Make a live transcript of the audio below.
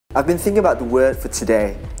I've been thinking about the word for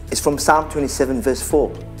today. It's from Psalm 27 verse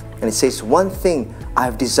 4. And it says, "One thing I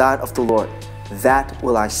have desired of the Lord, that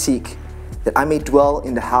will I seek, that I may dwell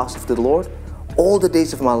in the house of the Lord all the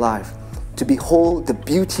days of my life, to behold the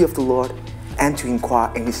beauty of the Lord and to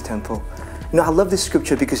inquire in His temple." You know, I love this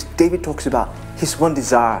scripture because David talks about his one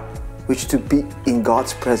desire, which is to be in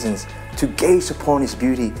God's presence, to gaze upon His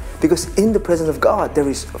beauty. Because in the presence of God, there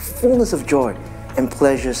is fullness of joy and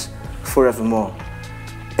pleasures forevermore.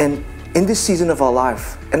 And in this season of our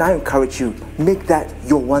life, and I encourage you, make that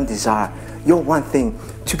your one desire, your one thing,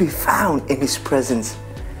 to be found in His presence.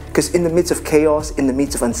 Because in the midst of chaos, in the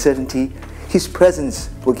midst of uncertainty, His presence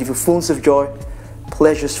will give you fullness of joy,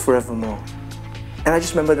 pleasures forevermore. And I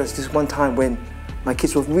just remember there's this one time when my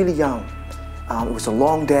kids were really young. It was a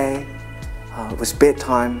long day, it was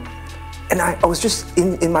bedtime, and I was just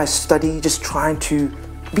in my study, just trying to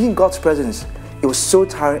be in God's presence. It was so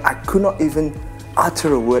tiring, I could not even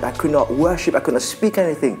utter a word, I could not worship, I could not speak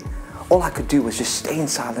anything. All I could do was just stay in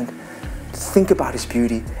silence, think about His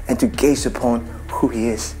beauty, and to gaze upon who He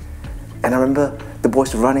is. And I remember the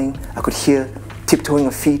boys running, I could hear tiptoeing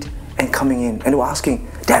of feet and coming in, and they were asking,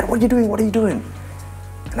 "Dad, what are you doing? What are you doing?"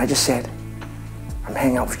 And I just said, "I'm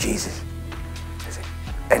hanging out with Jesus."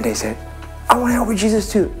 And they said, "I want to hang out with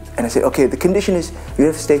Jesus too." And I said, "Okay, the condition is you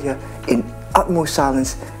have to stay here in utmost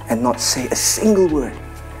silence and not say a single word."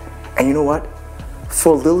 And you know what?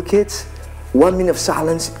 For little kids, 1 minute of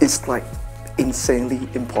silence is like insanely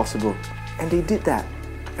impossible. And they did that.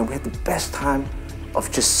 And we had the best time of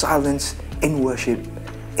just silence in worship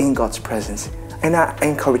in God's presence. And I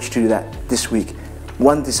encourage you to do that this week.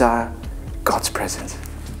 One desire, God's presence.